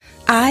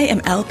I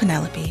am Elle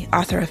Penelope,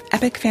 author of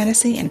epic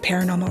fantasy and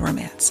paranormal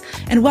romance,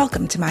 and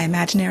welcome to My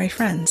Imaginary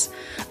Friends,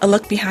 a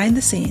look behind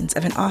the scenes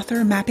of an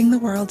author mapping the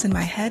worlds in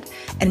my head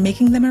and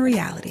making them a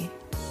reality.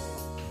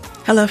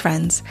 Hello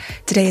friends,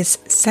 today is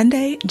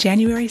Sunday,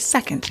 January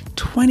 2nd,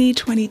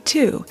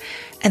 2022,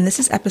 and this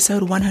is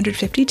episode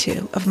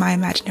 152 of My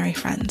Imaginary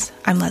Friends.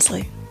 I'm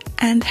Leslie,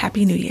 and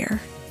Happy New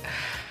Year.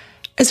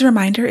 As a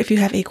reminder, if you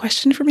have a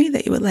question for me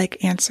that you would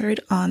like answered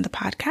on the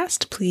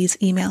podcast, please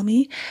email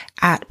me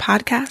at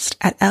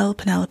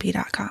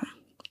podcast@lpenelope.com.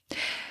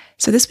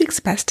 So this week's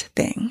best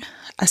thing,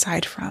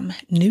 aside from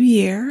New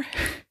Year,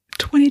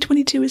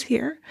 2022 is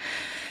here.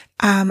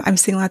 I'm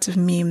seeing lots of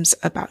memes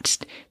about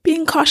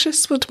being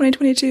cautious with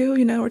 2022.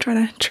 You know, we're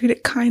trying to treat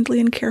it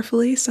kindly and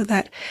carefully so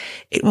that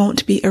it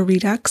won't be a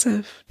redux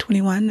of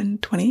 21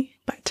 and 20.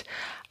 But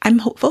I'm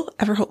hopeful,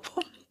 ever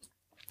hopeful.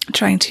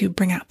 Trying to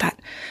bring out that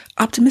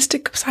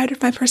optimistic side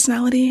of my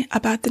personality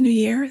about the new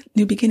year,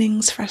 new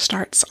beginnings, fresh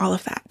starts, all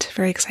of that.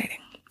 Very exciting.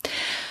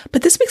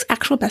 But this week's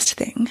actual best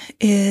thing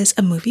is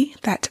a movie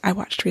that I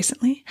watched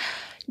recently,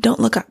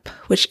 Don't Look Up,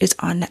 which is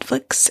on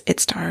Netflix.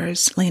 It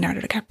stars Leonardo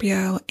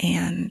DiCaprio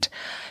and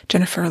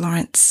Jennifer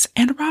Lawrence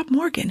and Rob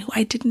Morgan, who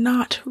I did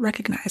not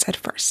recognize at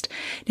first.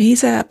 Now,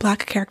 he's a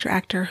Black character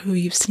actor who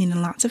you've seen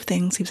in lots of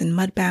things. He was in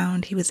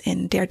Mudbound. He was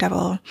in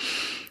Daredevil.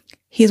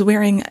 He is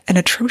wearing an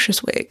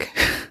atrocious wig,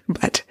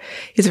 but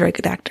he's a very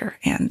good actor.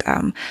 And,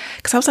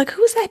 cause I was like,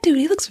 who's that dude?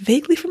 He looks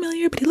vaguely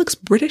familiar, but he looks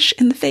British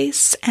in the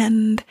face.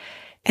 And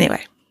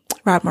anyway,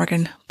 Rob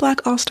Morgan,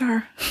 Black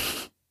all-star.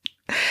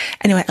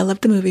 Anyway, I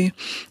love the movie.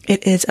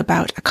 It is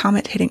about a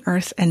comet hitting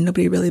Earth and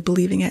nobody really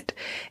believing it.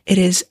 It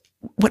is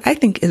what I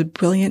think is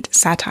brilliant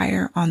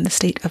satire on the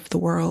state of the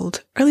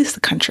world, or at least the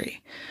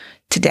country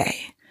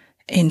today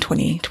in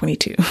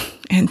 2022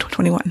 and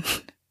 2021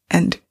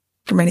 and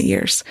for many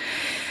years.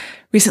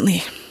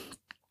 Recently,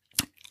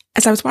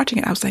 as I was watching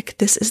it, I was like,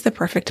 this is the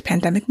perfect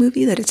pandemic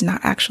movie that is not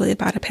actually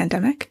about a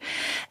pandemic.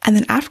 And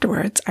then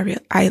afterwards,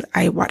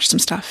 I watched some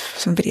stuff,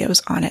 some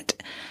videos on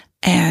it.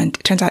 And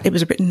it turns out it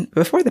was written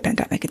before the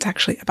pandemic. It's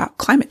actually about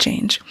climate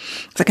change.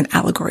 It's like an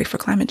allegory for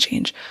climate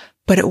change,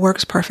 but it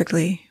works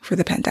perfectly for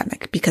the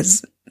pandemic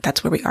because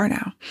that's where we are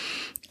now.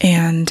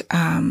 And,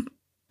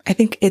 I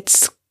think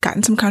it's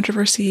gotten some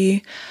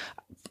controversy.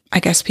 I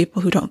guess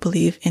people who don't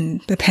believe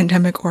in the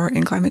pandemic or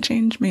in climate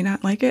change may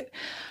not like it.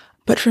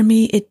 But for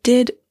me, it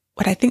did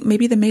what I think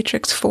maybe The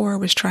Matrix 4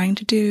 was trying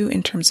to do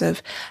in terms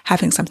of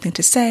having something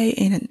to say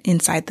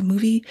inside the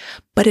movie,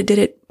 but it did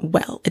it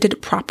well. It did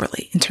it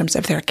properly in terms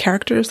of there are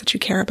characters that you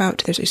care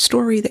about. There's a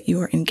story that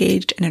you are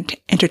engaged and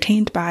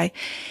entertained by,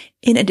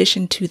 in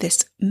addition to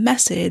this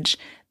message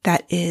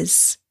that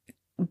is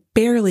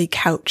barely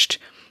couched,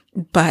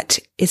 but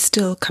is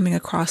still coming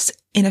across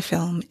in a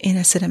film, in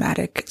a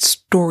cinematic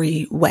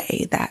story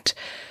way that,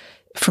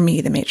 for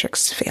me, The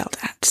Matrix failed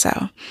at.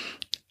 So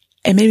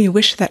it made me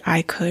wish that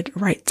I could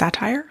write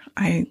satire.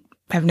 I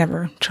have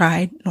never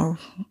tried, nor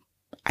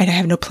I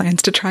have no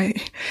plans to try,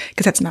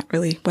 because that's not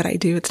really what I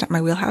do. It's not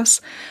my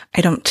wheelhouse.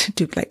 I don't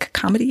do like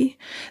comedy.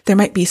 There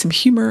might be some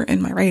humor in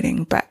my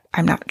writing, but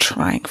I'm not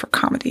trying for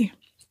comedy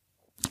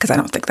because I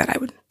don't think that I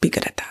would be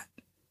good at that.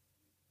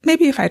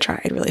 Maybe if I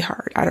tried really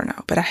hard, I don't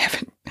know, but I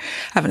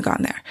haven't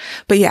gone there.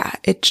 But yeah,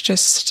 it's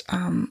just,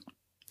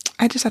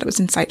 I just thought it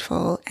was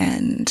insightful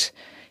and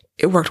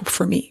it worked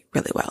for me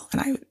really well. And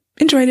I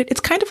enjoyed it. It's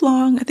kind of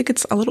long. I think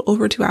it's a little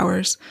over 2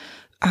 hours.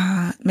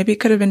 Maybe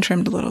it could have been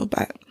trimmed a little,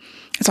 but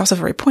it's also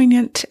very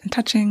poignant and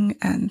touching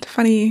and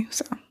funny.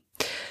 So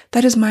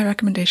that is my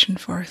recommendation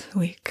for the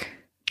week.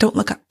 Don't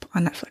Look Up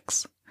on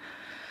Netflix.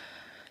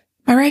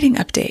 My writing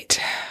update.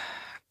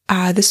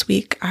 This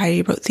week,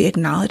 I wrote the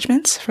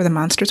acknowledgments for The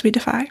Monsters We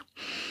Defy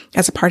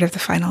as a part of the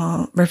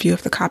final review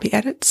of the copy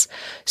edits.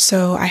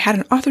 So I had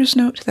an author's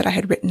note that I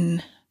had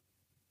written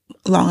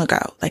long ago,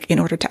 like in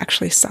order to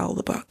actually sell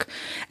the book.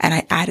 And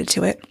I added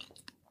to it.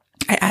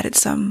 I added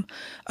some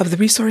of the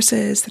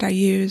resources that I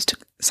used.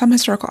 Some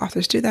historical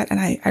authors do that, and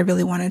I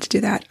really wanted to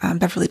do that.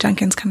 Beverly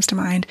Jenkins comes to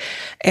mind.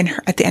 And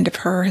at the end of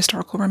her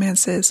historical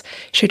romances,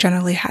 she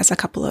generally has a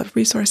couple of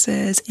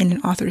resources in an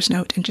author's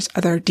note and just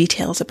other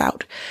details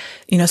about,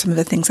 you know, some of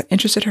the things that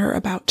interested her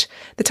about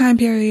the time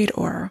period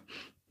or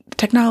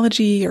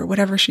technology or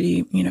whatever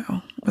she, you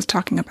know, was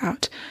talking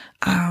about.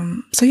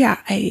 So yeah,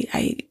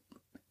 I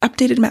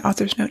updated my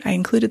author's note. I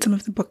included some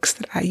of the books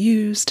that I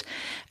used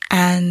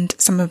and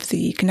some of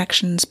the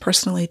connections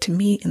personally to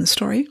me in the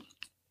story.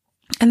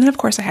 And then, of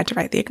course, I had to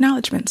write the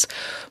acknowledgments,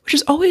 which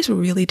is always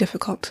really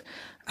difficult.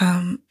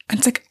 And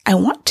it's like, I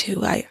want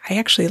to. I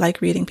actually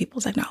like reading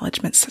people's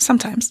acknowledgments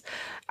sometimes.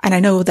 And I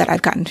know that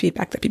I've gotten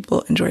feedback that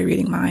people enjoy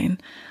reading mine.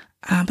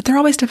 But they're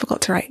always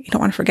difficult to write. You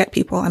don't want to forget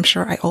people. I'm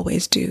sure I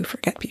always do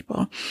forget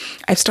people.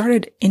 I've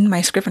started in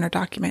my Scrivener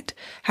document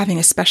having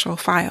a special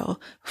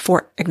file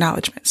for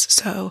acknowledgments.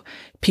 So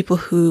people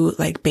who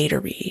like beta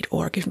read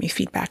or give me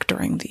feedback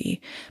during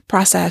the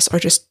process, or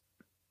just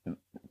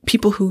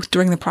people who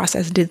during the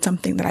process did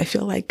something that I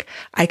feel like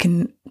I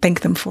can thank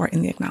them for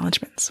in the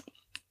acknowledgments.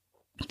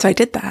 So I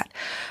did that.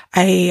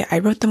 I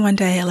wrote them one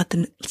day, I let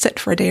them sit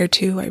for a day or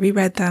two, I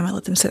reread them, I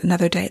let them sit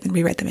another day, then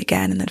reread them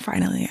again, and then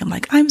finally I'm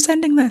like, I'm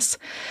sending this.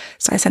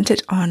 So I sent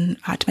it on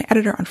to my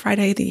editor on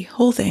Friday, the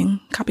whole thing,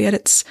 copy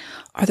edits,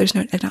 author's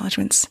note,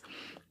 acknowledgements,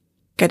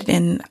 get it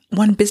in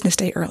one business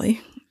day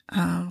early,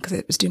 because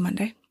it was due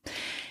Monday,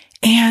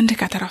 and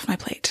got that off my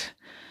plate.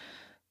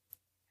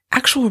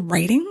 Actual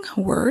writing,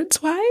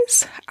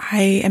 words-wise,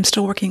 I am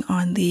still working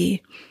on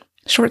the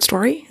short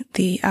story,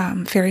 the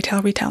fairy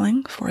tale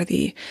retelling for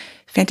the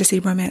Fantasy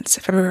Romance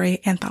February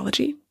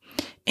anthology.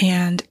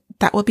 And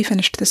that will be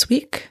finished this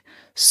week.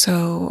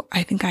 So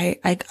I think I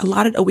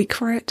allotted a week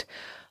for it.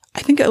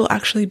 I think it will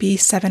actually be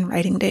 7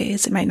 writing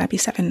days. It might not be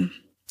 7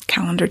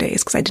 calendar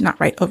days because I did not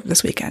write over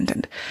this weekend.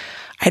 And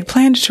I had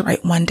planned to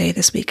write one day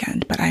this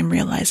weekend, but I'm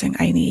realizing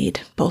I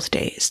need both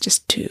days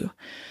just to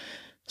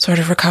sort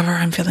of recover.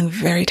 I'm feeling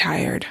very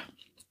tired.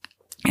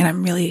 And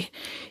I'm really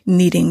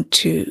needing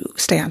to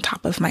stay on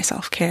top of my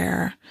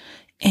self-care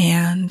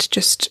and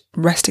just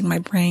resting my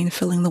brain,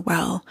 filling the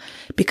well,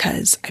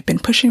 because I've been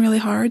pushing really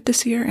hard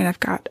this year and I've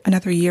got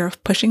another year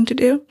of pushing to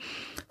do.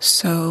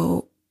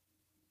 So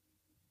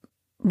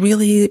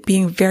really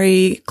being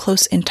very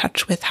close in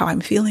touch with how I'm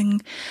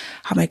feeling,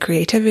 how my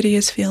creativity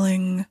is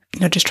feeling,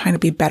 just trying to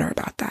be better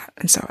about that.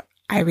 And so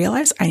I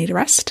realize I need a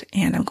rest,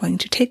 and I'm going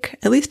to take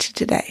at least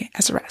today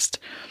as a rest.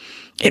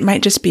 It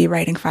might just be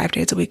writing 5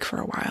 days a week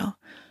for a while.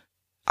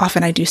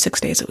 Often I do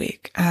 6 days a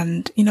week,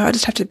 and, I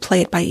just have to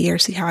play it by ear,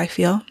 see how I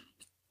feel.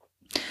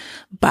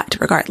 But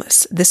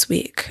regardless, this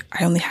week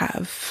I only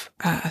have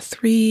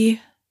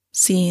 3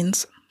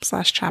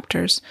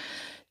 scenes/chapters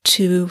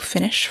to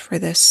finish for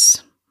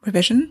this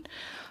revision.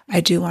 I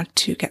do want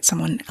to get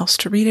someone else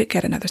to read it,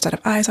 get another set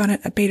of eyes on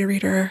it, a beta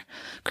reader,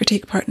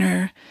 critique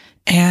partner,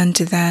 and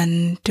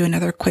then do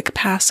another quick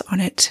pass on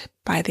it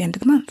by the end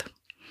of the month.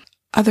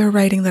 Other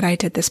writing that I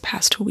did this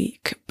past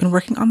week, been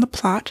working on the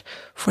plot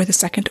for the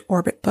second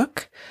Orbit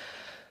book.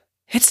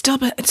 It's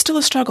still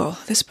a struggle.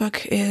 This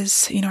book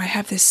is, I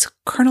have this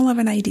kernel of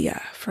an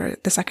idea for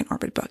the second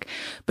Orbit book,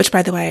 which,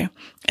 by the way,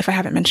 if I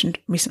haven't mentioned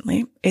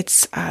recently,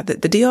 it's,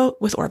 the deal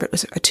with Orbit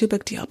was a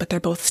 2-book deal, but they're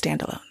both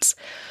standalones.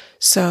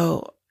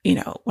 So,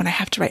 when I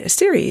have to write a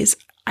series,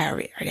 I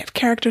already have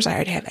characters, I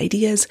already have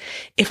ideas.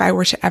 If I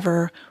were to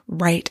ever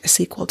write a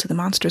sequel to The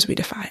Monsters We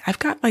Defy, I've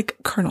got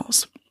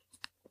kernels.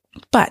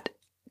 But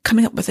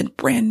coming up with a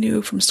brand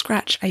new from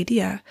scratch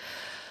idea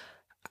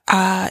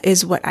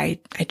is what I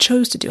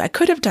chose to do. I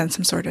could have done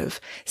some sort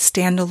of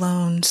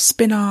standalone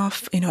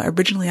spin-off.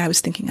 Originally I was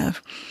thinking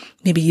of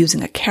maybe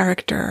using a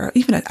character,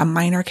 even a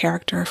minor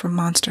character from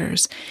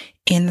Monsters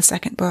in the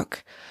second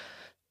book.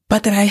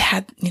 But then I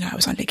had, I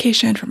was on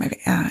vacation for my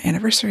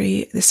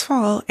anniversary this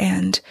fall,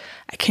 and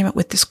I came up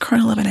with this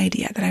kernel of an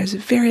idea that I was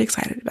very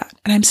excited about,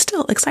 and I'm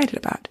still excited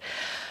about.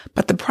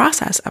 But the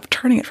process of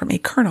turning it from a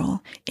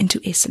kernel into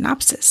a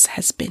synopsis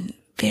has been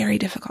very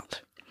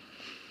difficult.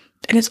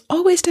 And it's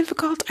always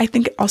difficult. I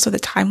think also the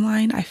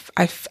timeline,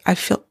 I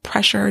feel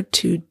pressured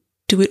to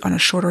do it on a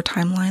shorter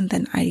timeline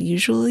than I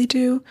usually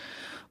do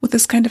with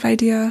this kind of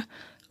idea.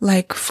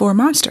 Like for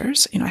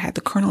Monsters, I had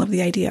the kernel of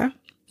the idea.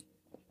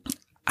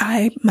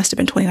 I must have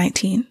been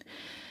 2019.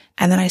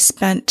 And then I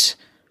spent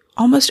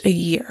almost a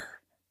year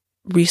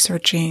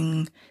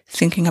researching,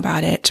 thinking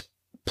about it,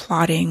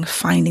 plotting,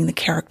 finding the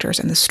characters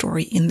and the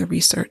story in the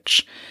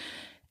research.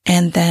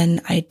 And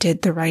then I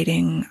did the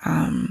writing,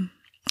 I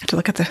have to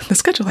look at the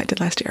schedule I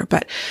did last year,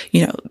 but,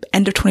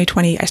 end of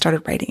 2020, I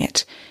started writing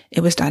it.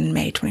 It was done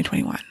May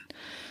 2021.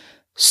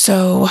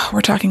 So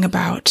we're talking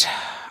about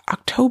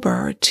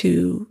October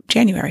to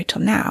January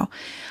till now.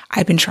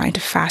 I've been trying to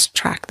fast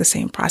track the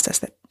same process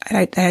that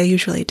I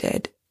usually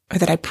did, or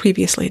that I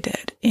previously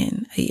did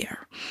in a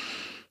year.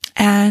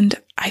 And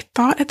I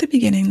thought at the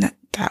beginning that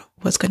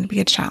was going to be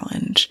a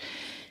challenge.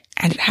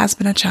 And it has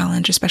been a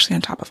challenge, especially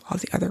on top of all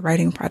the other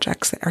writing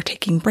projects that are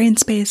taking brain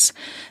space,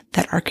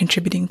 that are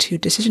contributing to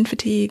decision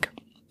fatigue.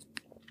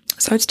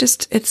 So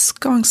it's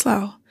going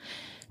slow.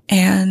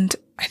 And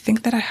I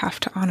think that I have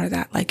to honor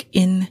that,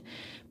 in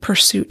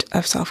pursuit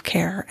of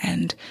self-care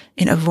and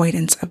in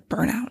avoidance of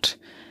burnout.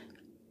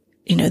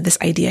 This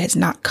idea is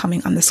not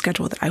coming on the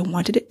schedule that I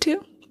wanted it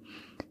to,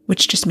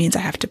 which just means I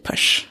have to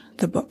push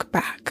the book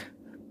back,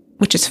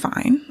 which is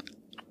fine.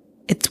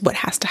 It's what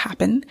has to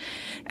happen.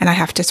 And I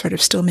have to sort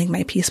of still make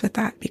my peace with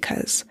that,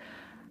 because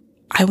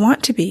I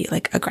want to be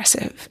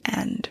aggressive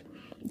and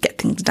get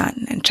things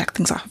done and check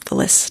things off the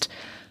list.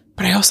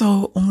 But I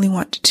also only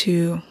want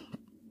to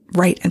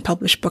write and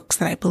publish books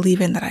that I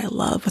believe in, that I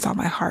love with all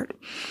my heart.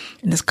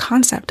 And this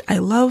concept I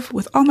love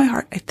with all my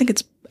heart. I think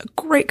it's a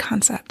great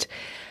concept,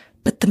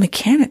 but the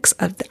mechanics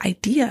of the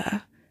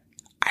idea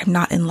I'm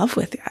not in love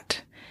with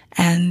yet.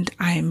 And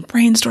I'm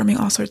brainstorming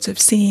all sorts of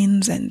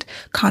scenes and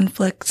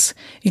conflicts.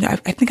 I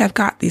think I've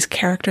got these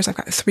characters. I've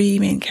got 3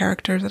 main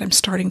characters that I'm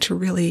starting to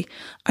really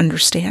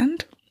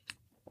understand.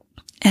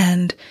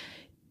 And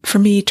for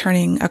me,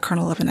 turning a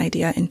kernel of an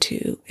idea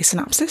into a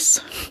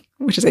synopsis,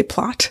 which is a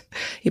plot,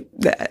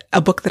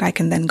 a book that I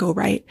can then go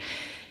write,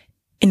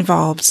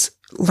 involves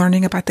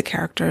learning about the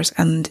characters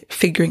and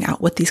figuring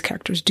out what these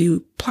characters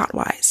do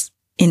plot-wise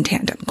in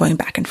tandem, going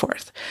back and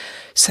forth.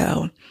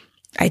 So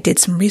I did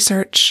some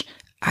research.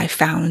 I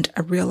found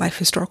a real-life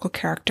historical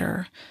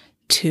character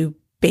to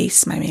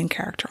base my main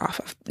character off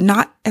of.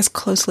 Not as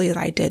closely as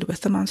I did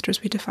with the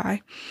Monsters We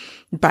Defy,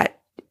 but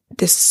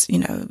this,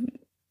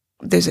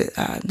 there's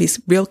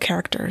these real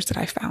characters that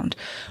I found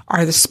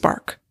are the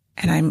spark.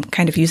 And I'm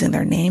kind of using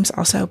their names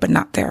also, but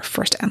not their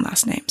first and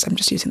last names. I'm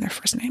just using their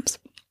first names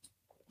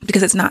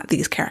because it's not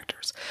these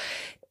characters.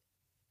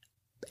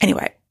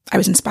 Anyway, I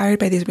was inspired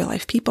by these real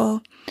life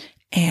people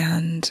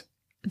and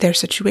their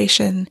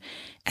situation.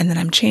 And then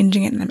I'm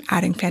changing it and I'm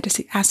adding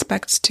fantasy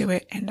aspects to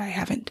it. And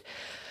I'm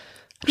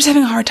just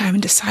having a hard time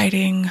in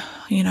deciding,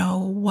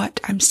 what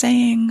I'm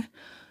saying,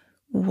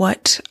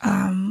 what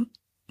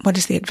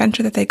is the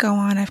adventure that they go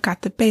on. I've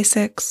got the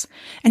basics.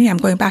 And I'm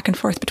going back and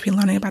forth between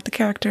learning about the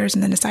characters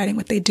and then deciding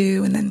what they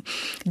do and then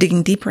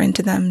digging deeper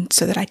into them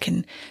so that I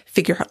can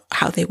figure out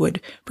how they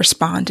would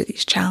respond to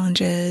these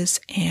challenges.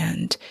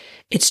 And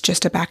it's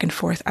just a back and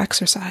forth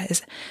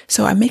exercise.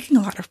 So I'm making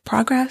a lot of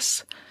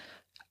progress,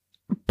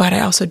 but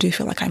I also do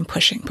feel like I'm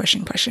pushing.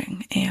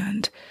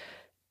 And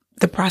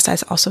the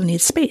process also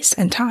needs space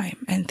and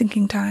time and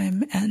thinking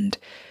time and,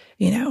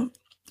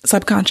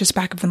 subconscious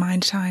back of the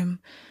mind time,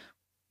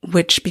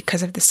 which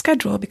because of the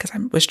schedule, because I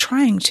was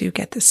trying to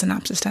get the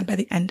synopsis done by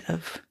the end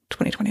of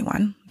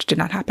 2021, which did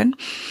not happen.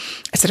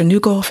 I set a new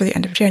goal for the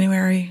end of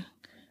January,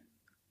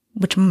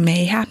 which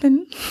may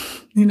happen.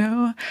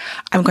 I'm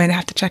going to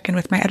have to check in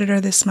with my editor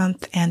this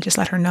month and just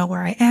let her know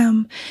where I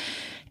am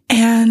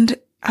and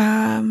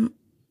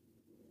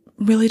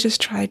really just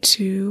try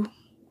to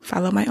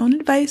follow my own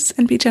advice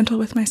and be gentle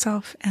with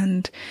myself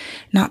and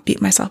not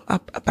beat myself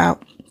up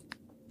about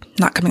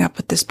not coming up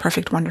with this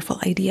perfect, wonderful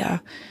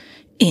idea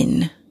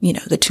in,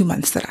 the 2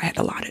 months that I had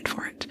allotted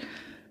for it.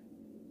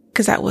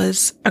 Because that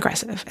was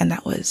aggressive and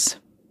that was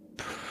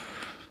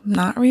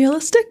not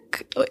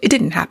realistic. It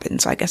didn't happen,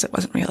 so I guess it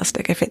wasn't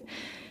realistic. If it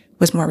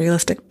was more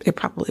realistic, it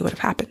probably would have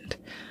happened.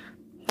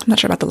 I'm not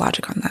sure about the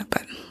logic on that,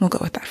 but we'll go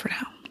with that for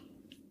now.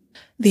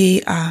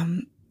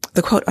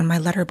 The quote on my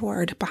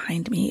letterboard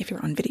behind me, if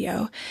you're on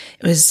video,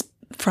 it was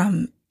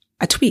from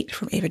a tweet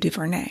from Ava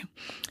DuVernay.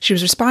 She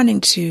was responding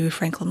to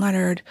Franklin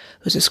Leonard,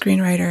 who's a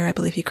screenwriter. I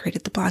believe he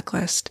created The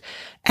Blacklist.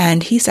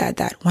 And he said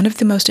that one of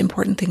the most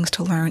important things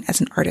to learn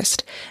as an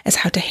artist is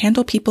how to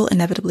handle people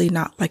inevitably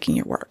not liking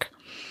your work.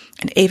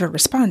 And Ava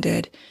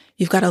responded,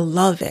 "You've got to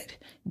love it.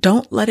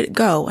 Don't let it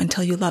go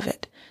until you love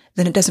it.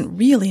 Then it doesn't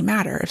really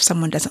matter if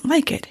someone doesn't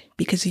like it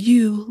because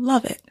you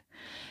love it."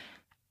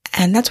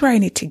 And that's where I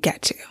need to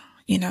get to.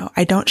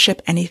 I don't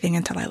ship anything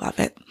until I love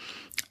it.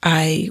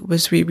 I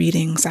was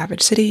rereading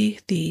Savage City,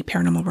 the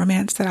paranormal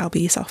romance that I'll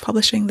be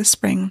self-publishing this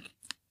spring,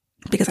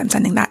 because I'm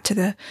sending that to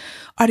the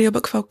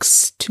audiobook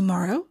folks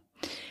tomorrow.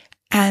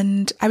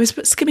 And I was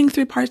skimming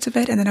through parts of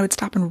it, and then I would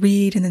stop and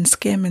read, and then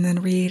skim, and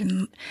then read,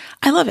 and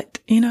I love it,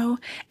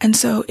 And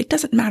so it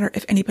doesn't matter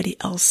if anybody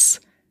else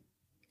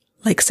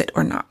likes it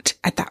or not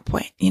at that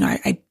point.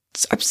 I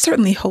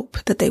certainly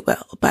hope that they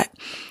will, but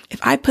if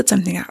I put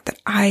something out that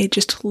I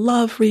just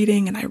love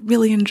reading and I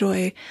really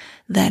enjoy,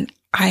 then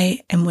I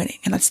am winning.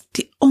 And that's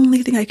the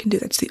only thing I can do.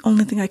 That's the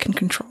only thing I can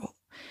control.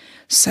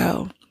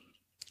 So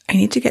I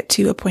need to get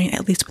to a point,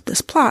 at least with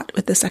this plot,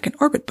 with the second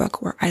Orbit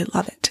book, where I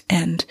love it.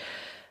 And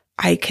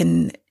I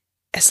can,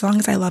 as long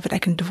as I love it, I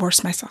can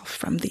divorce myself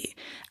from the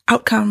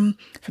outcome,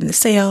 from the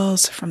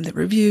sales, from the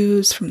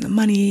reviews, from the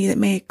money it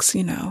makes,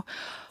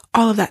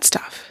 all of that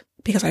stuff,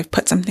 because I've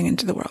put something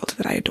into the world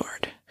that I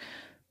adored.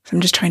 So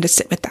I'm just trying to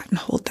sit with that and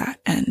hold that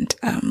and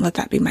let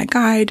that be my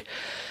guide.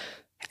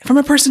 From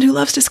a person who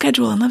loves to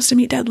schedule and loves to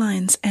meet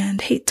deadlines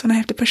and hates when I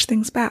have to push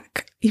things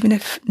back, even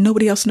if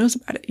nobody else knows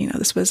about it.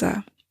 This was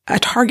a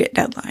target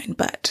deadline,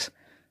 but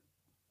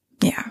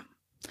yeah.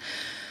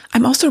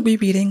 I'm also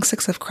rereading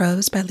Six of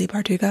Crows by Leigh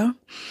Bardugo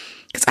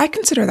because I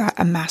consider that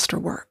a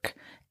masterwork.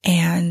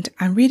 And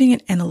I'm reading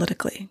it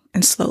analytically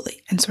and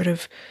slowly and sort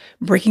of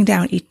breaking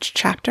down each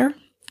chapter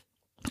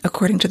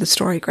according to the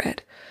story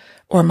grid,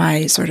 or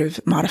my sort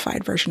of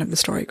modified version of the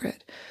story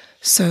grid.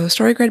 So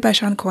Story Grid by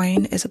Sean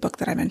Coyne is a book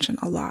that I mention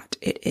a lot.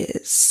 It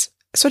is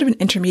sort of an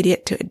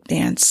intermediate to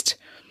advanced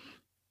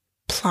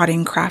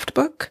plotting craft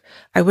book.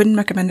 I wouldn't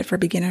recommend it for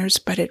beginners,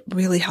 but it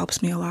really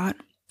helps me a lot.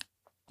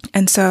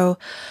 And so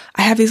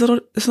I have this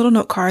little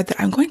note card that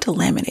I'm going to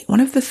laminate. One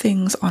of the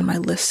things on my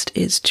list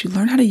is to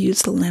learn how to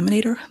use the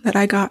laminator that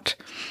I got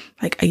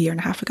like a year and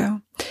a half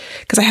ago.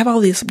 Because I have all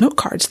these note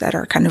cards that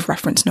are kind of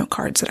reference note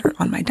cards that are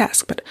on my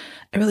desk, but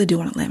I really do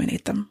want to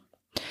laminate them.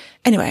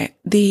 Anyway,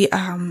 the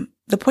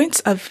points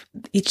of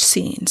each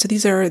scene. So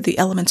these are the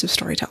elements of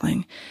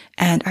storytelling.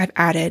 And I've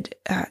added,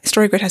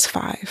 Story Grid has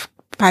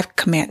five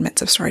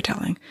commandments of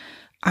storytelling.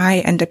 I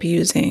end up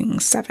using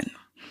 7,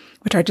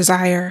 which are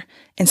desire,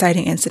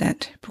 inciting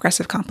incident,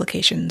 progressive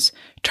complications,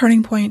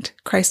 turning point,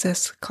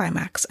 crisis,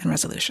 climax, and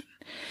resolution.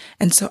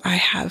 And so I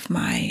have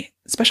my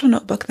special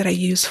notebook that I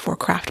use for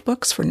craft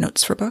books, for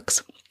notes for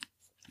books,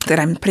 that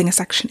I'm putting a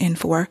section in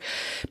for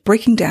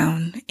breaking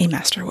down a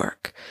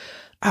masterwork.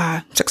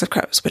 Six of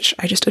Crows, which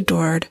I just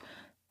adored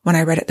when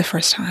I read it the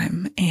first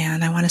time.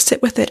 And I want to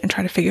sit with it and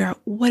try to figure out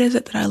what is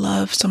it that I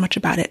love so much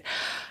about it.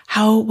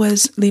 How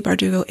was Leigh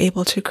Bardugo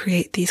able to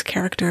create these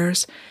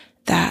characters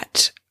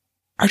that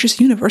are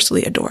just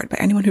universally adored by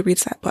anyone who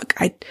reads that book?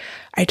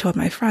 I told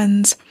my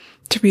friends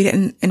to read it,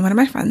 and one of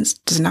my friends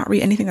does not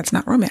read anything that's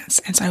not romance.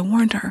 And so I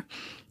warned her,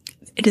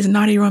 it is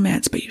not a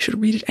romance, but you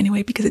should read it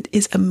anyway because it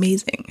is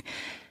amazing.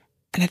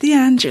 And at the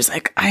end, she was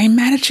like, I'm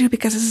mad at you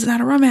because this is not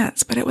a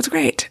romance, but it was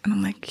great. And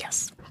I'm like,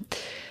 yes.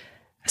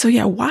 So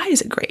yeah, why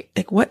is it great?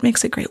 Like, what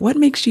makes it great? What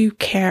makes you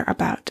care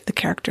about the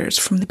characters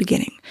from the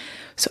beginning?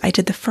 So I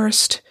did the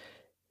first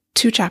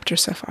 2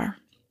 chapters so far,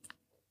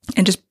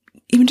 and just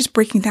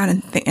breaking down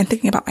and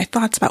thinking about my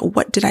thoughts about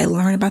what did I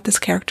learn about this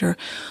character?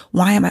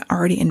 Why am I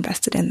already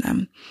invested in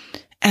them?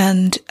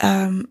 And,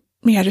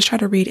 I just try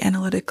to read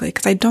analytically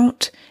because I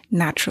don't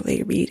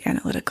naturally read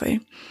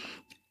analytically.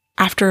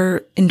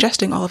 After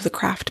ingesting all of the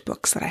craft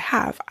books that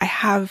I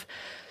have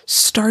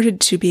started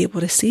to be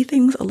able to see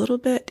things a little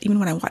bit. Even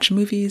when I watch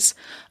movies,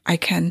 I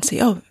can say,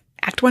 oh,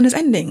 Act 1 is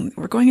ending.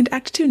 We're going into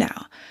Act 2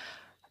 now.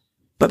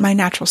 But my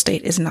natural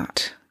state is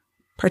not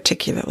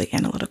particularly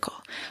analytical.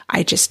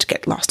 I just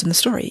get lost in the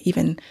story,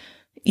 even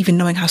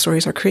knowing how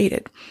stories are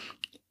created.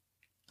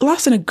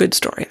 Lost in a good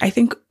story. I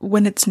think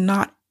when it's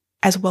not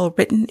as well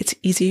written, it's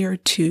easier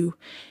to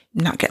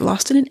not get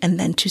lost in it and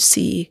then to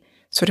see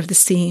sort of the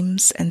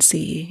seams and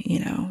see,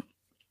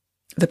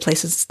 the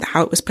places,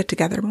 how it was put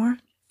together more.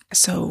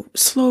 So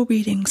slow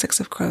reading Six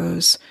of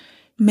Crows,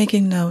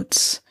 making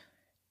notes,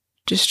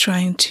 just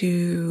trying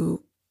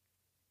to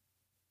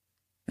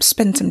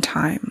spend some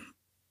time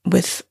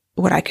with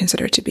what I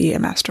consider to be a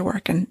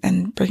masterwork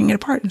and breaking it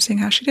apart and seeing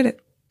how she did it.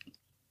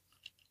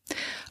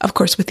 Of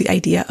course, with the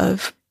idea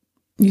of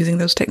using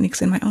those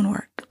techniques in my own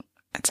work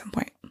at some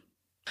point.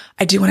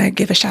 I do want to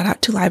give a shout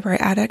out to Library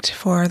Addict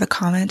for the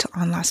comment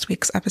on last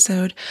week's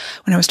episode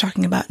when I was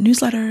talking about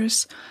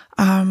newsletters.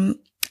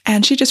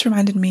 And she just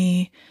reminded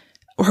me,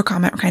 or her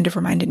comment kind of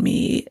reminded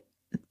me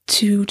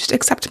to just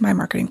accept my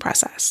marketing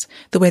process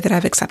the way that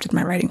I've accepted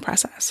my writing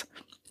process.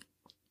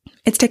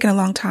 It's taken a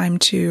long time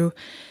to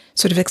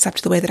sort of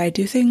accept the way that I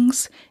do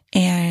things,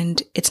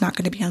 and it's not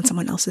going to be on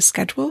someone else's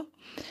schedule.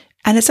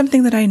 And it's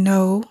something that I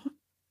know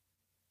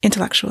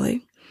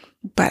intellectually,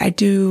 but I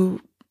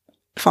do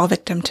fall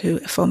victim to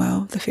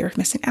FOMO, the fear of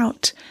missing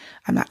out.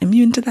 I'm not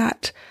immune to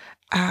that.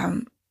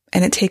 And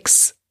it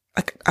takes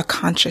a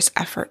conscious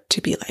effort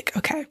to be like,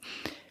 okay,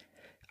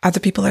 other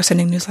people are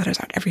sending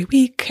newsletters out every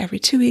week, every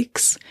 2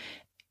 weeks.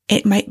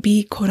 It might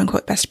be quote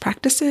unquote best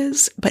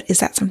practices, but is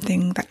that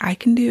something that I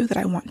can do, that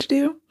I want to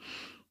do,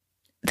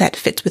 that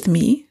fits with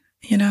me?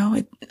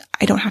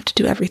 I don't have to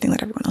do everything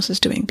that everyone else is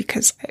doing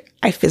because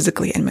I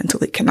physically and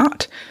mentally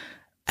cannot.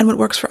 And what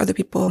works for other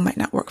people might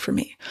not work for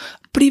me.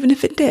 But even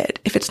if it did,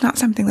 if it's not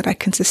something that I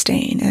can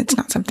sustain and it's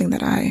not something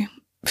that I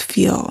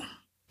feel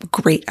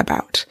great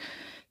about,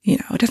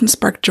 it doesn't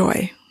spark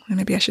joy, then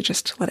maybe I should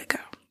just let it go.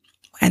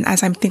 And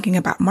as I'm thinking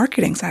about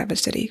marketing Side of a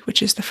City,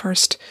 which is the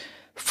first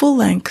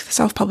full-length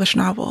self-published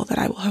novel that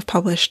I will have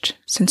published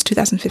since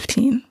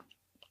 2015.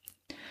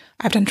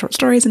 I've done short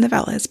stories and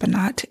novellas, but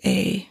not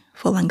a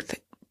full-length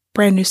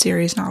brand new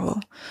series novel.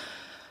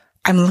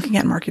 I'm looking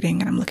at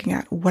marketing and I'm looking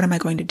at what am I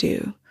going to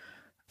do?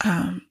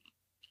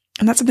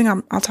 And that's something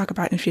I'll talk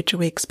about in future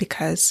weeks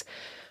because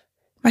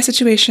my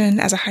situation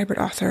as a hybrid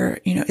author,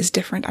 is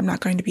different. I'm not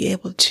going to be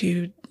able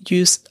to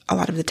use a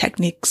lot of the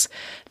techniques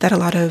that a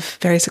lot of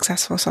very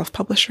successful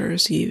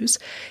self-publishers use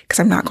because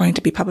I'm not going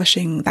to be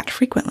publishing that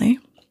frequently.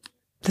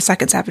 The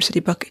second Savage City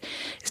book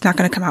is not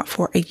going to come out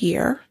for a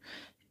year.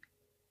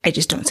 I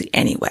just don't see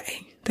any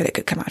way that it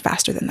could come out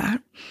faster than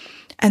that.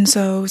 And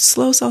so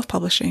slow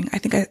self-publishing, I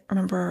think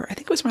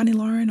it was Ronnie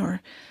Lauren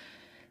or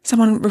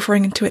someone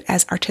referring to it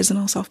as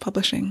artisanal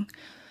self-publishing.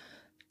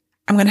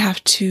 I'm going to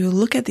have to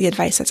look at the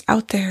advice that's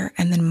out there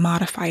and then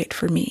modify it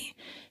for me.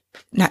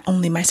 Not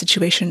only my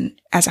situation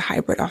as a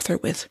hybrid author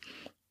with,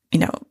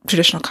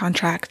 traditional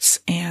contracts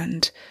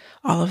and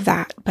all of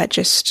that, but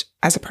just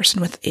as a person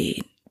with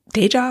a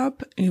day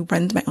job who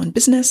runs my own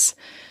business,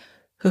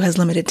 who has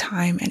limited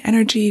time and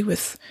energy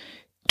with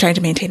trying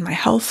to maintain my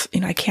health.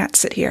 I can't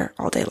sit here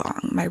all day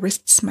long. My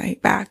wrists, my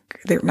back,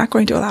 they're not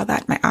going to allow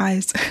that. My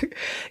eyes,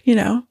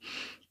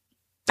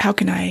 how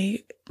can I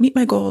meet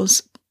my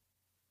goals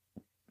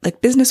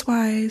like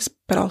business-wise,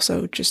 but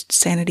also just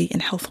sanity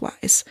and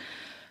health-wise,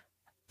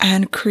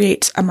 and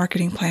create a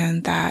marketing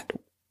plan that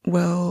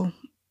will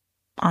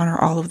honor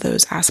all of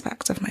those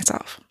aspects of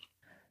myself.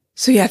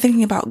 So yeah,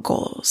 thinking about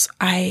goals,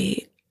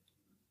 I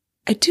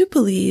do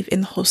believe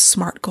in the whole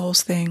SMART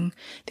goals thing,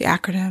 the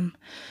acronym,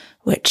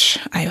 which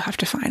I have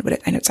to find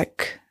what I know it's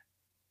like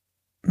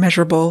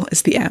measurable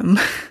is the M.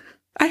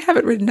 I have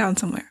it written down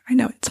somewhere. I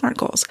know it's SMART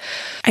goals.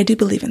 I do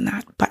believe in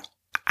that, but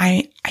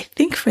I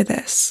think for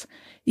this,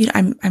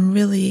 I'm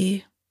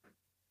really,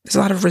 there's a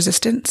lot of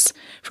resistance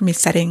for me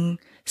setting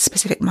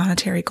specific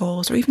monetary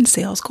goals or even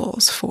sales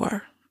goals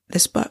for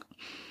this book.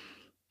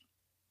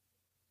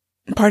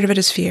 And part of it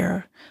is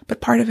fear, but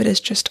part of it is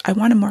just, I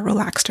want a more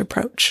relaxed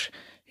approach.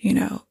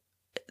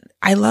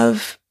 I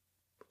love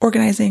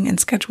organizing and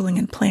scheduling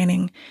and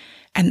planning.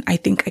 And I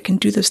think I can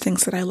do those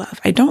things that I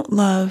love. I don't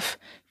love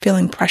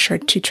feeling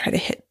pressured to try to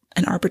hit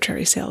an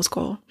arbitrary sales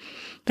goal.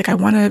 Like, I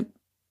want to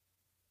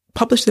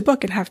publish the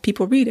book and have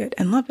people read it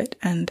and love it.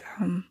 And,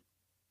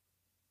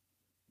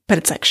 but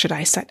it's like, should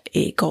I set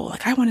a goal?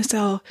 Like, I want to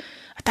sell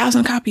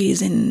 1,000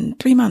 copies in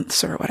 3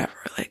 months or whatever.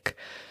 Like,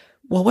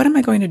 well, what am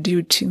I going to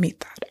do to meet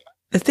that?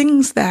 The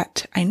things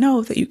that I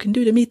know that you can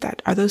do to meet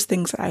that, are those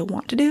things that I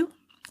want to do?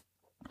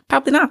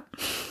 Probably not.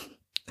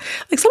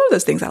 Like, some of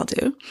those things I'll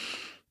do.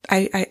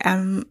 I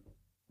am,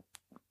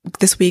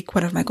 this week,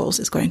 one of my goals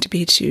is going to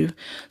be to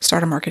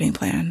start a marketing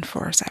plan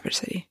for Savage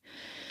City.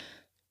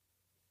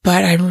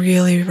 But I'm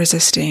really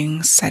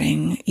resisting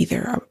setting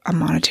either a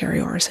monetary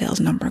or a sales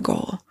number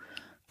goal.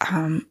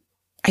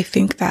 I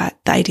think that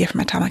the idea from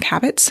Atomic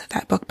Habits,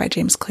 that book by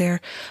James Clear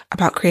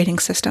about creating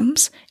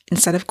systems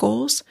instead of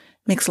goals,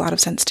 makes a lot of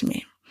sense to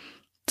me.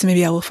 So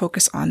maybe I will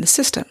focus on the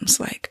systems.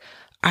 Like,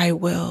 I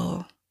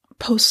will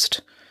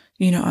post,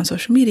 on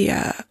social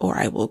media, or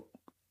I will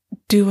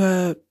do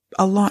a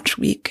launch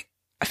week,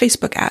 a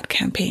Facebook ad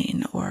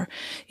campaign, or,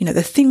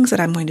 the things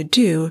that I'm going to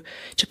do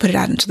to put it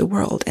out into the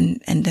world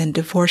and then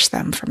divorce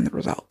them from the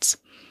results.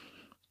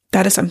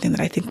 That is something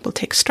that I think will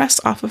take stress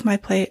off of my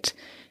plate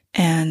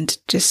and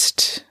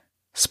just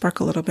spark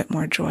a little bit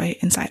more joy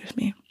inside of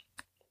me.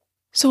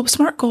 So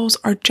SMART goals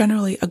are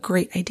generally a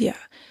great idea,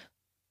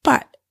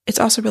 but it's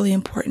also really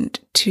important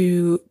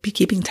to be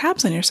keeping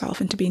tabs on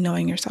yourself and to be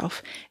knowing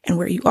yourself and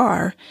where you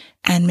are.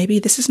 And maybe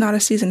this is not a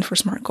season for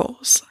SMART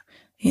goals.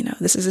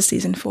 This is a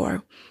season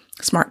for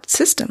SMART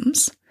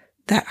systems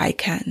that I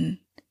can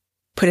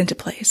put into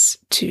place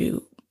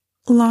to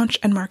launch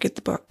and market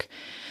the book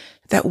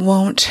that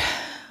won't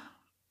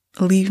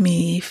leave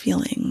me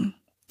feeling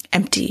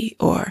empty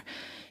or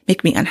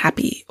make me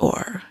unhappy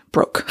or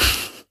broke.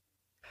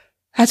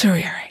 That's where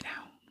we are right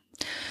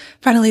now.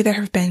 Finally, there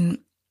have been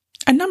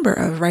a number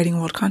of writing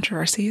world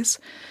controversies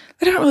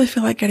that I don't really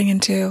feel like getting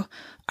into.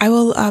 I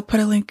will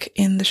put a link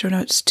in the show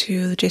notes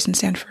to Jason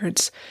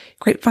Stanford's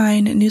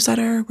Grapevine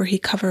newsletter, where he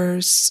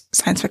covers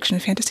science fiction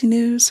and fantasy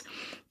news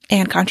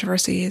and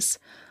controversies.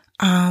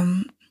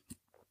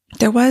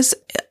 There was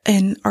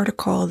an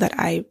article that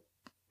I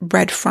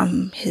read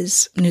from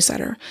his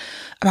newsletter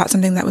about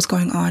something that was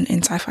going on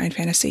in sci-fi and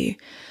fantasy.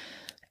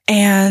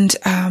 And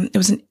it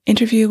was an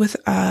interview with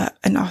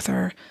an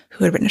author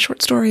who had written a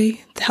short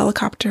story,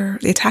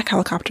 the attack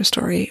helicopter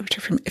story, which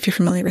if you're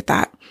familiar with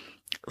that,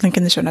 link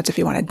in the show notes if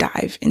you want to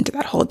dive into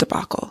that whole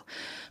debacle.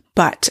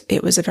 But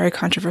it was a very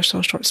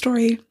controversial short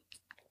story.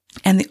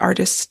 And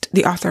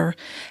the author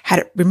had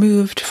it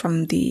removed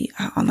from the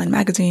online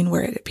magazine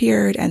where it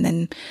appeared and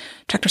then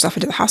checked herself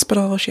into the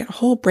hospital. She had a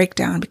whole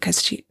breakdown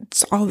because she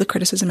saw all the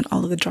criticism and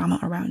all of the drama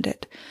around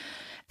it.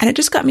 And it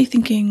just got me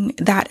thinking,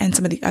 that and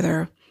some of the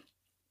other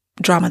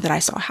drama that I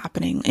saw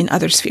happening in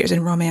other spheres,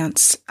 in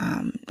romance,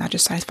 not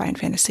just sci-fi and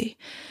fantasy,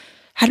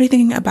 had me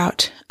thinking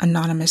about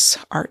anonymous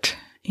art.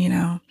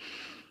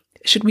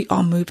 Should we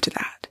all move to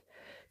that?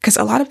 Because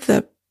a lot of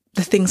the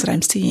things that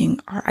I'm seeing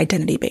are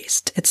identity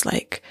based. It's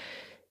like,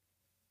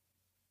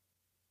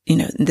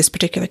 in this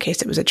particular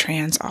case, it was a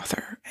trans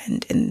author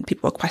and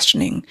people were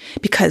questioning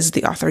because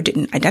the author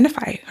didn't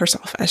identify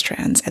herself as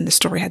trans and the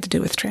story had to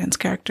do with trans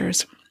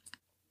characters.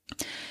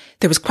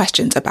 There was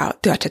questions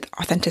about the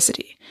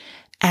authenticity.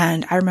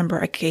 And I remember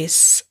a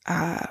case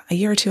a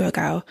year or two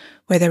ago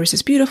where there was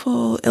this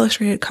beautiful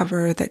illustrated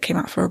cover that came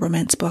out for a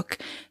romance book,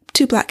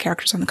 2 Black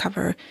characters on the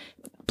cover.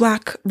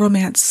 Black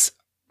romance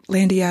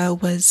Landia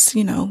was,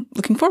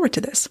 looking forward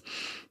to this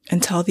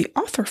until the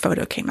author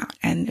photo came out,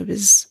 and it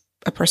was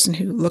a person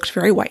who looked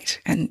very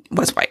white and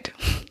was white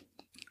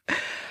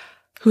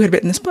who had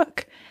written this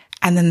book.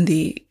 And then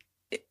the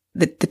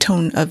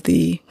tone of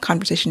the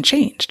conversation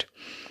changed.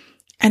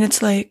 And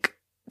it's like,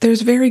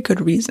 there's very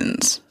good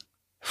reasons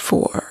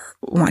for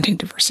wanting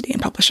diversity in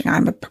publishing.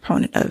 I'm a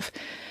proponent of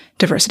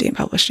diversity in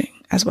publishing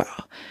as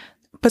well.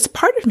 But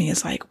part of me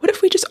is like, what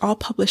if we just all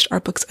published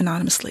our books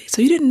anonymously?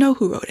 So you didn't know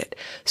who wrote it.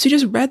 So you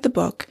just read the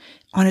book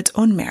on its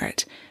own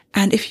merit.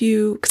 And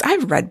because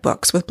I've read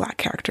books with Black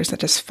characters that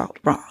just felt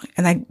wrong.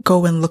 And I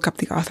go and look up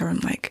the author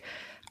and like,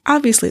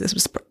 obviously this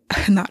was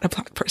not a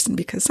Black person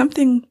because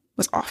something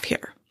was off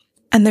here.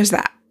 And there's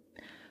that.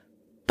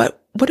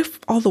 But what if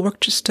all the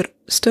work just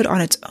stood on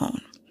its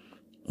own?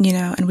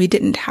 And we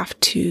didn't have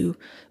to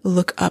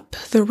look up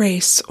the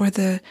race or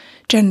the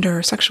gender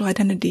or sexual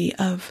identity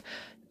of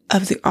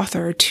the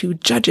author to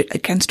judge it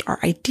against our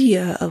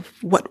idea of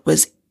what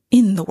was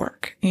in the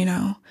work,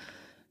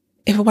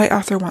 If a white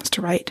author wants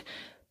to write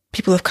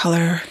people of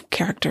color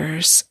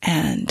characters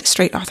and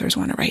straight authors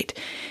want to write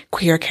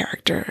queer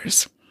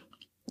characters,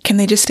 can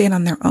they just stand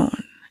on their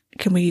own?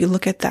 Can we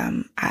look at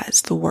them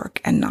as the work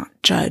and not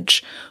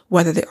judge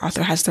whether the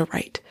author has the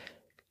right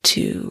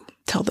to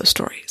tell those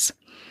stories?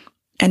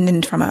 And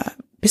then from a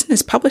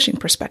business publishing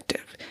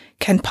perspective,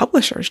 can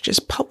publishers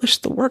just publish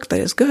the work that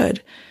is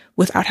good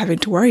without having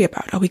to worry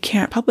about, we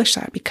can't publish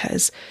that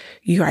because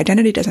your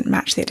identity doesn't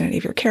match the identity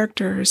of your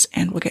characters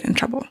and we'll get in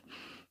trouble?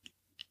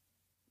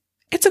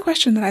 it's a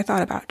question that I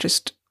thought about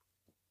just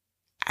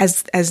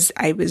as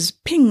I was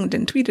pinged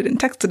and tweeted and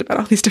texted about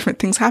all these different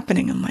things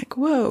happening. I'm like,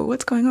 whoa,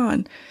 what's going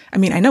on? I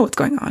mean, I know what's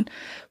going on,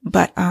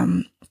 but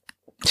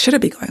should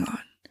it be going on?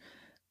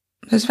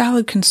 There's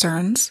valid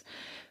concerns,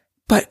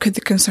 but could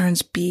the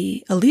concerns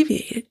be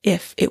alleviated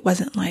if it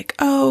wasn't like,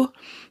 oh,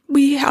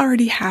 we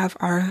already have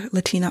our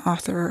Latina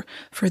author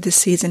for this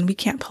season. We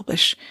can't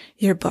publish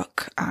your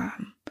book,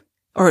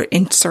 or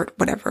insert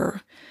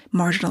whatever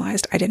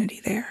marginalized identity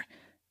there.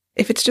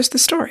 If it's just the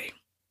story,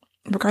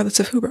 regardless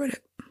of who wrote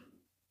it.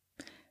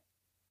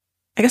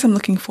 I guess I'm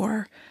looking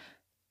for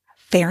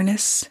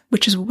fairness,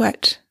 which is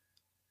what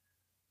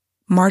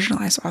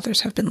marginalized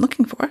authors have been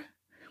looking for.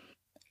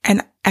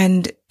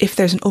 And if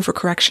there's an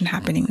overcorrection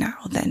happening now,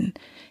 then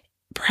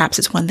perhaps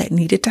it's one that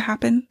needed to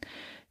happen.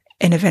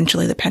 And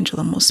eventually the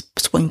pendulum will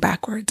swing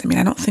backwards. I mean,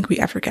 I don't think we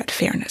ever get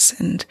fairness,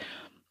 and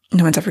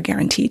no one's ever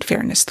guaranteed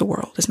fairness. The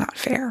world is not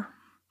fair.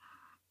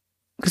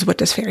 Because what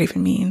does fair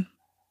even mean?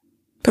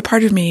 But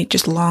part of me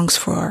just longs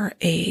for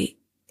a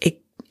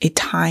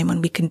time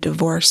when we can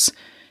divorce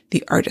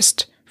the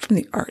artist from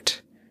the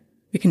art.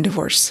 We can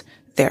divorce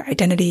their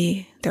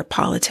identity, their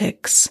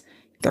politics,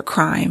 their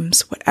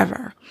crimes,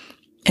 whatever,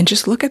 and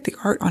just look at the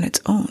art on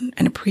its own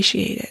and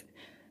appreciate it.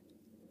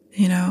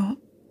 You know,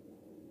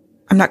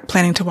 I'm not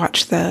planning to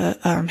watch the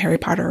Harry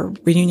Potter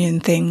reunion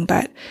thing,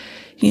 but,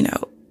 you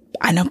know,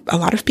 I know a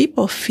lot of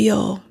people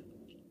feel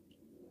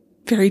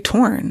very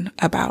torn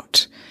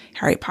about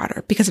Harry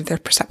Potter because of their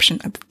perception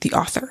of the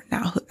author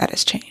now that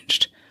has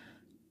changed.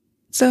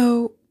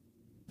 So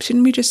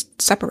shouldn't we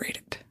just separate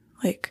it?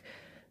 Like,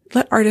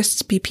 let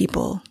artists be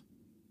people,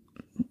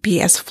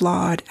 be as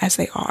flawed as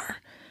they are,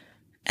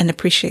 and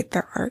appreciate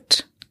their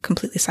art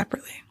completely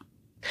separately.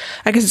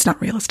 I guess it's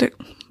not realistic,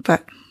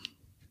 but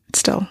it's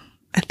still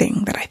a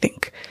thing that I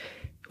think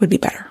would be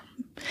better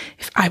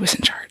if I was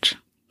in charge.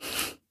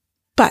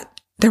 But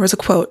there was a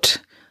quote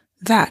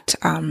that,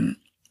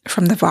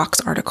 from the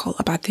Vox article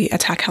about the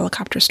attack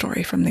helicopter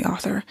story from the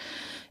author,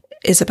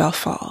 Isabel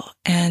Fall.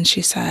 And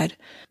she said,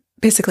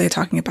 basically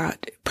talking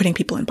about putting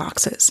people in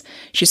boxes.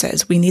 She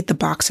says, "We need the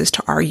boxes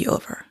to argue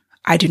over.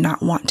 I do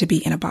not want to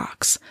be in a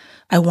box.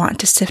 I want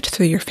to sift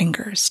through your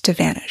fingers, to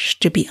vanish,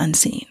 to be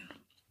unseen."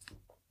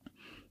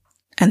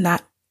 And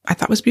that I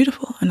thought was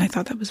beautiful. And I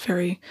thought that was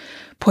very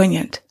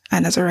poignant.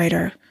 And as a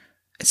writer,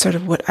 it's sort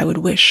of what I would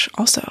wish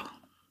also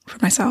for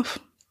myself,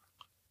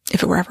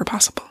 if it were ever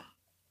possible.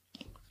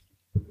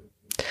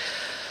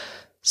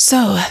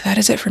 So that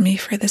is it for me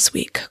for this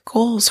week.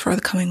 Goals for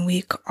the coming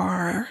week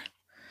are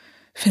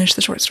finish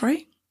the short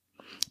story,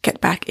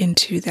 get back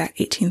into that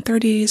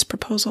 1830s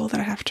proposal that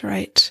I have to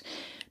write,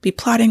 be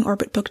plotting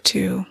Orbit Book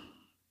 2.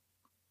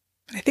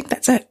 And I think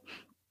that's it.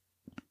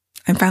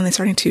 I'm finally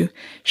starting to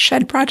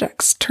shed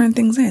projects, turn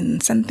things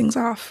in, send things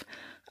off,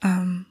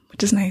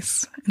 which is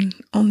nice, and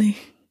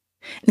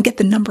get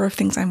the number of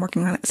things I'm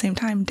working on at the same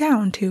time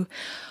down to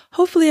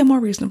hopefully a more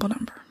reasonable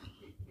number.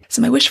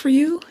 So my wish for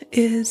you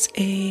is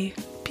a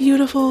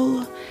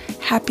beautiful,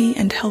 happy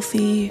and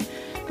healthy,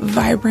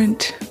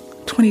 vibrant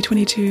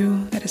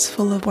 2022 that is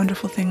full of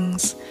wonderful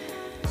things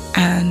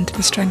and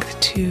the strength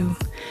to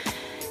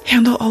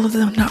handle all of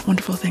the not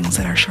wonderful things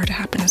that are sure to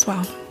happen as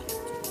well.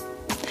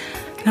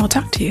 And I will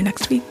talk to you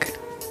next week.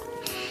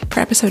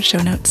 For episode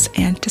show notes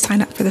and to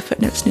sign up for the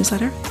Footnotes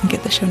newsletter and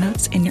get the show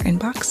notes in your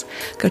inbox,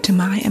 go to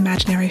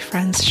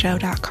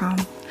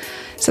myimaginaryfriendshow.com.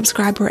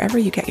 Subscribe wherever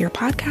you get your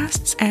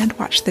podcasts and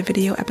watch the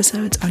video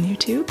episodes on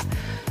YouTube.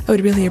 I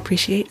would really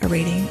appreciate a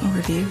rating or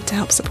review to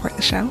help support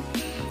the show.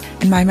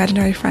 And My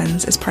Imaginary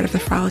Friends is part of the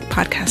Frolic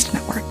Podcast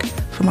Network.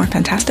 For more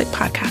fantastic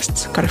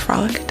podcasts, go to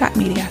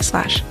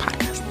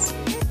frolic.media/podcast.